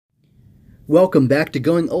Welcome back to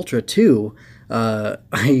Going Ultra 2. I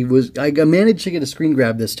managed to get a screen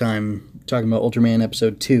grab this time, talking about Ultraman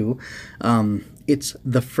Episode 2. It's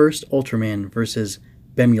the first Ultraman versus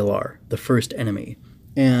Bemular, the first enemy.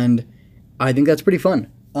 And I think that's pretty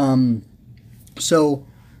fun. To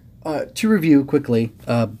review quickly,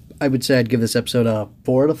 I would say I'd give this episode a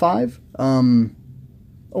 4 out of 5. I'm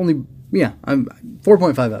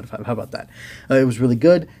 4.5 out of 5. How about that? It was really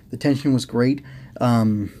good. The tension was great.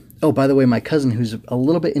 Oh, by the way, my cousin, who's a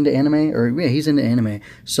little bit into anime, he's into anime,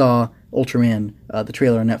 saw Ultraman, the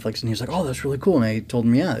trailer on Netflix, and he was like, oh, that's really cool. And I told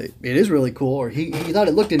him, yeah, it is really cool. Or he thought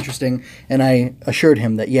it looked interesting, and I assured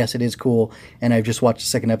him that, yes, it is cool. And I've just watched the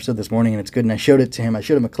second episode this morning, and it's good. And I showed it to him. I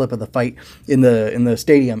showed him a clip of the fight in the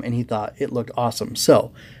stadium, and he thought it looked awesome.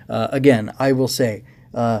 So, again, I will say,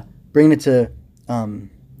 bringing it to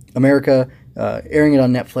America, airing it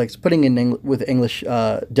on Netflix, putting it in with English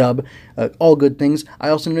dub, all good things. I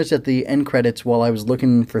also noticed at the end credits while I was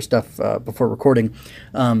looking for stuff before recording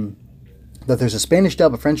that there's a Spanish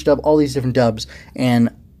dub, a French dub, all these different dubs, and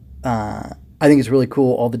I think it's really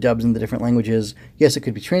cool, all the dubs in the different languages. Yes, it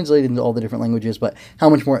could be translated into all the different languages, but how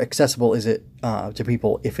much more accessible is it to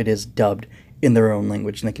people if it is dubbed in their own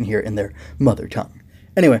language and they can hear it in their mother tongue?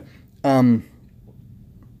 Anyway, I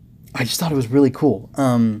just thought it was really cool.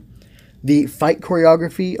 The fight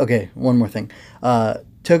choreography, okay, one more thing.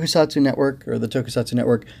 Tokusatsu Network, or the Tokusatsu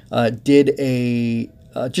Network,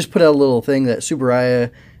 just put out a little thing that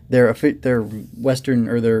Tsuburaya, their Western,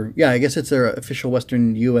 or I guess it's their official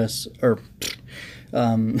Western US, or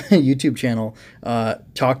YouTube channel,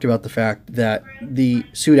 talked about the fact that the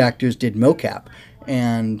suit actors did mocap.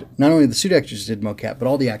 And not only the suit actors did mocap, but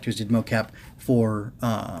all the actors did mocap for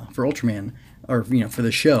Ultraman, or for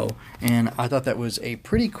the show, and I thought that was a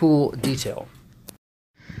pretty cool detail.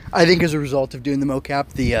 I think as a result of doing the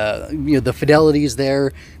mocap, the fidelity is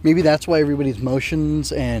there. Maybe that's why everybody's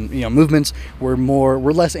motions and movements were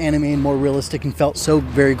less anime and more realistic and felt so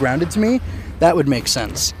very grounded to me. That would make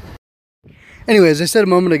sense. Anyway, as I said a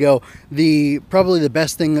moment ago, probably the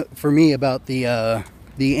best thing for me about the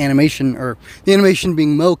animation, or the animation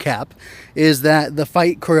being mocap, is that the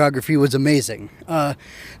fight choreography was amazing.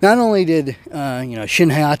 Not only did Shin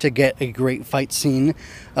Hayata get a great fight scene,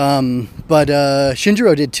 but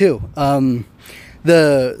Shinjiro did too.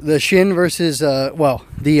 The Shin versus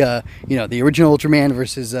the original Ultraman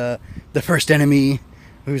versus the first enemy,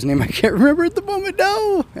 whose name I can't remember at the moment.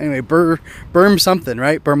 No. Anyway, Burm something,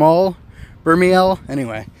 right? Burmiel.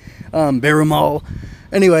 Anyway, Berumal.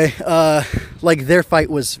 Anyway, their fight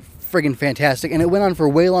was friggin' fantastic, and it went on for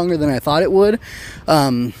way longer than I thought it would.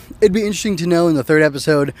 It'd be interesting to know in the third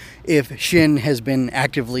episode if Shin has been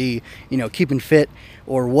actively, keeping fit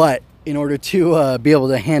or what, in order to be able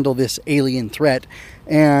to handle this alien threat.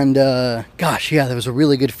 And, gosh, yeah, that was a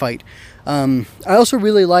really good fight. I also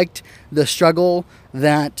really liked the struggle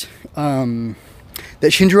that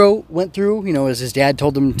Shinjiro went through, as his dad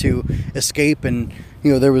told him to escape, and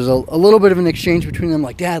there was a little bit of an exchange between them,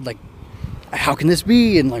 like, Dad, how can this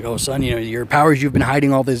be? And oh, son, your powers you've been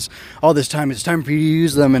hiding all this time, it's time for you to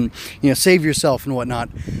use them and save yourself and whatnot.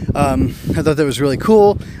 I thought that was really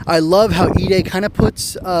cool. I love how Ide kind of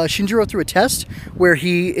puts Shinjiro through a test where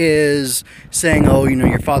he is saying, oh,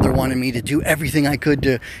 your father wanted me to do everything I could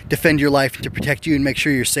to defend your life and to protect you and make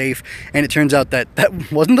sure you're safe, and it turns out that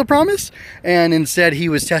wasn't the promise, and instead he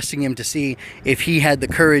was testing him to see if he had the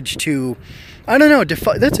courage to, I don't know,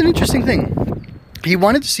 that's an interesting thing. He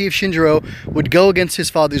wanted to see if Shinjiro would go against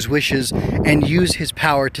his father's wishes and use his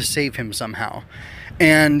power to save him somehow.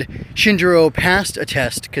 And Shinjiro passed a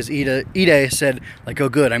test because Ide said, oh,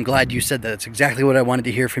 good, I'm glad you said that. That's exactly what I wanted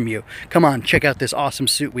to hear from you. Come on, check out this awesome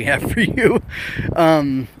suit we have for you.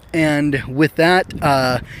 And with that,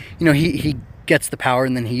 he gets the power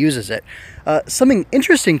and then he uses it. Something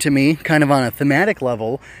interesting to me, kind of on a thematic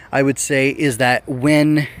level, I would say, is that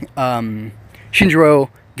when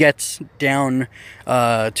Shinjiro gets down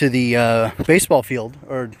to the baseball field,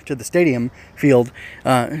 or to the stadium field.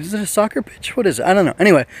 Is it a soccer pitch? What is it? I don't know.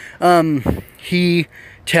 Anyway, he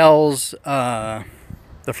tells the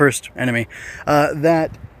first enemy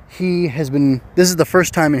that this is the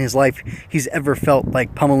first time in his life he's ever felt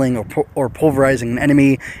like pummeling or pulverizing an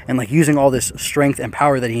enemy, and using all this strength and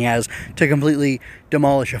power that he has to completely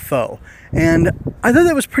demolish a foe. And I thought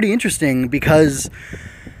that was pretty interesting because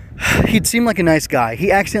he'd seemed like a nice guy.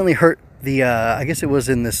 He accidentally hurt I guess it was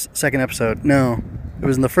in this second episode. No, It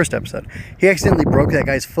was in the first episode. He accidentally broke that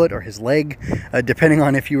guy's foot or his leg, depending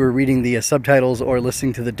on if you were reading the subtitles or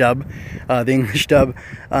listening to the dub, the English dub.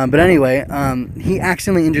 But anyway, he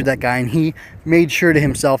accidentally injured that guy, and he made sure to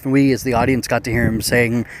himself, and we as the audience got to hear him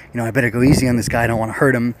saying, I better go easy on this guy, I don't want to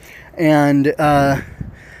hurt him. And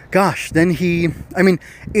gosh, then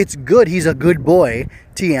it's good. He's a good boy,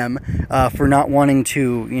 TM, for not wanting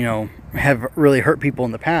to, have really hurt people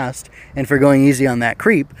in the past and for going easy on that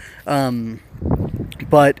creep.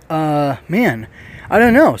 But man, I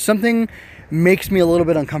don't know. Something makes me a little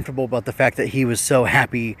bit uncomfortable about the fact that he was so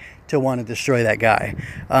happy to want to destroy that guy.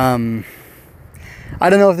 I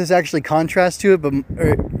don't know if this actually contrasts to it, but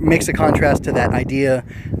it makes a contrast to that idea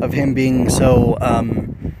of him being so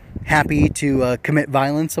happy to commit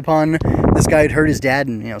violence upon this guy who'd hurt his dad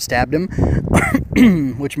and stabbed him,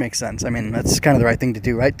 which makes sense. I mean, that's kind of the right thing to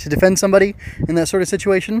do, right? To defend somebody in that sort of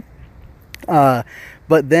situation. But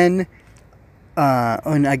then,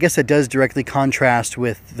 and I guess it does directly contrast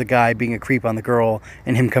with the guy being a creep on the girl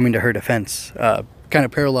and him coming to her defense. Kind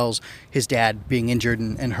of parallels his dad being injured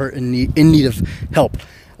and hurt in need of help.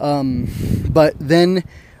 But then,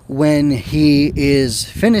 when he is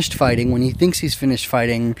finished fighting, when he thinks he's finished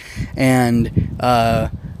fighting, and gosh,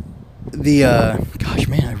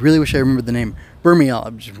 man, I really wish I remembered the name.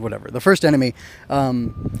 Burmiel, whatever. The first enemy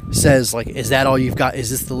says, is that all you've got? Is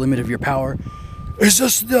this the limit of your power? Is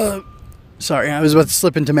this the... Sorry, I was about to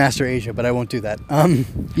slip into Master Asia, but I won't do that.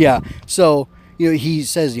 Yeah, so... he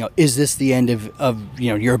says, is this the end of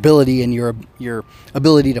your ability and your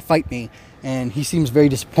ability to fight me? And he seems very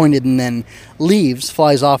disappointed and then leaves,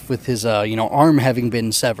 flies off with his, arm having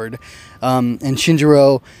been severed. And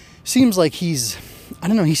Shinjiro seems like he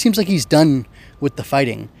seems like he's done with the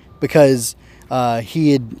fighting because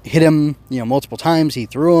he had hit him, multiple times. He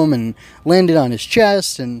threw him and landed on his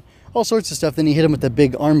chest and all sorts of stuff. Then he hit him with the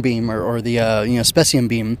big arm beam or the, Specium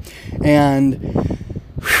beam. And...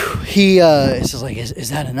 he says,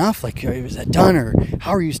 is that enough? Is that done? Or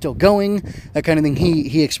how are you still going? That kind of thing.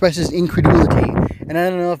 He expresses incredulity. And I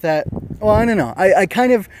don't know if that... Well, I don't know. I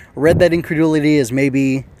kind of read that incredulity as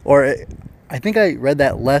maybe... Or I think I read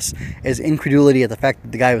that less as incredulity at the fact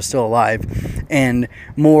that the guy was still alive. And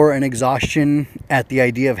more an exhaustion at the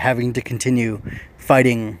idea of having to continue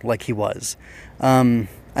fighting like he was. I don't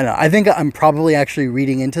know. I think I'm probably actually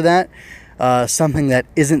reading into that. Something that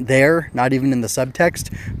isn't there, not even in the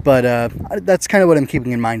subtext, but that's kind of what I'm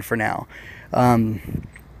keeping in mind for now.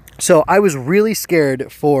 So I was really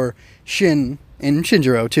scared for Shin and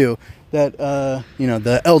Shinjiro too, that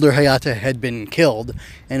the elder Hayata had been killed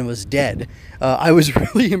and was dead. I was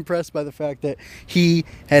really impressed by the fact that he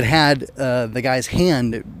had the guy's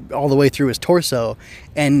hand all the way through his torso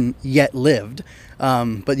and yet lived.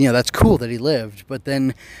 But that's cool that he lived. But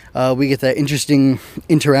then we get that interesting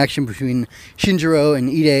interaction between Shinjiro and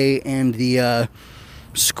Ide and the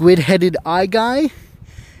squid-headed eye guy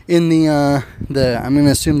in the I'm going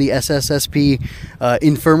to assume the SSSP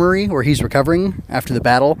infirmary where he's recovering after the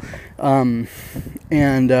battle.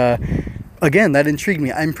 Again, that intrigued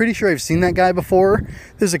me. I'm pretty sure I've seen that guy before.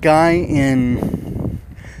 There's a guy in...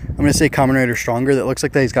 I'm going to say Kamen Rider Stronger that looks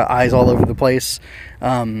like that. He's got eyes all over the place.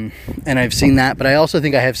 And I've seen that. But I also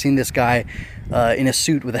think I have seen this guy in a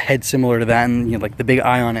suit with a head similar to that and the big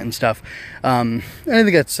eye on it and stuff. And I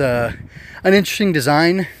think that's an interesting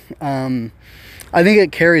design. I think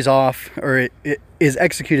it carries off, or it is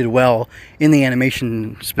executed well in the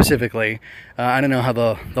animation specifically. I don't know how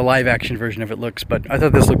the live action version of it looks, but I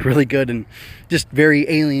thought this looked really good and just very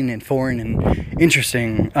alien and foreign and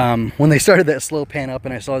interesting. When they started that slow pan up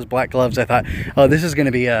and I saw his black gloves, I thought, oh, this is going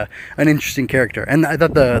to be an interesting character. And I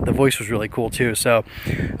thought the voice was really cool too. So,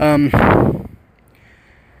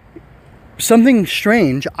 something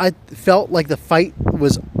strange. I felt like the fight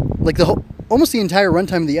was like almost the entire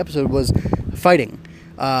runtime of the episode was fighting.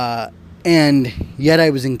 And yet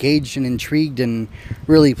I was engaged and intrigued and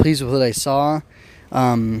really pleased with what I saw.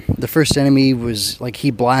 The first enemy was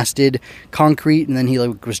he blasted concrete and then he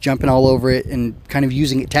was jumping all over it and kind of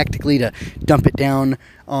using it tactically to dump it down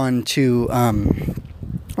onto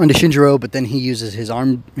Shinjiro, but then he uses his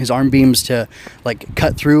arm beams to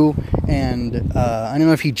cut through, and I don't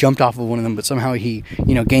know if he jumped off of one of them, but somehow he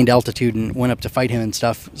gained altitude and went up to fight him and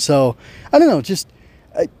stuff. So I don't know, just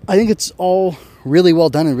I think it's all really well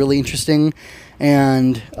done and really interesting.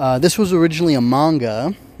 And this was originally a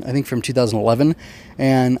manga, I think from 2011,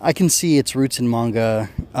 and I can see its roots in manga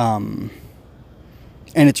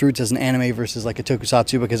and its roots as an anime versus a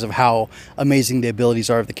tokusatsu because of how amazing the abilities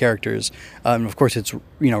are of the characters. Of course, it's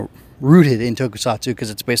rooted in tokusatsu because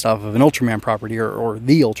it's based off of an Ultraman property or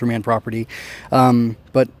the Ultraman property.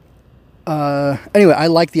 But Anyway, I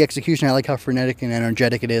like the execution. I like how frenetic and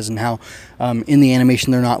energetic it is, and how in the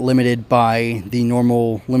animation they're not limited by the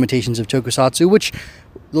normal limitations of tokusatsu, which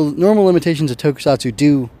the normal limitations of tokusatsu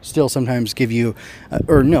do still sometimes give you,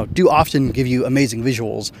 do often give you amazing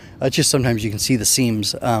visuals. It's just sometimes you can see the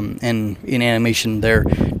seams, and in animation there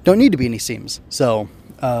don't need to be any seams. So,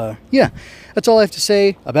 yeah, that's all I have to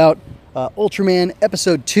say about Ultraman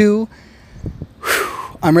Episode 2.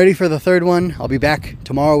 I'm ready for the third one. I'll be back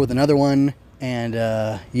tomorrow with another one. And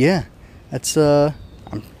yeah, that's, like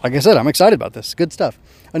I said, I'm excited about this. Good stuff.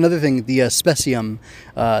 Another thing, the Specium,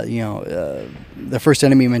 the first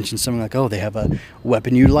enemy mentioned something like, oh, they have a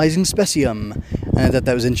weapon utilizing Specium. And I thought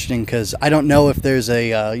that was interesting because I don't know if there's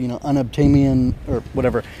a, unobtainium or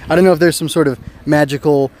whatever. I don't know if there's some sort of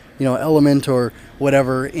magical, element or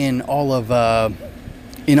whatever in all of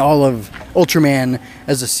Ultraman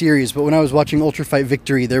as a series, but when I was watching Ultra Fight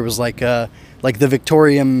Victory, there was like the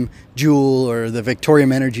Victorium Jewel or the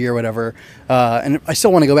Victorium Energy or whatever, and I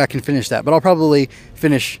still want to go back and finish that, but I'll probably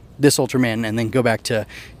finish this Ultraman and then go back to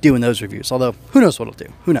doing those reviews, although who knows what I'll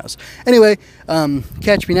do, who knows. Anyway,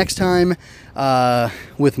 catch me next time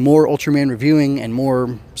with more Ultraman reviewing and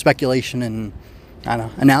more speculation and,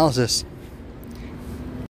 analysis.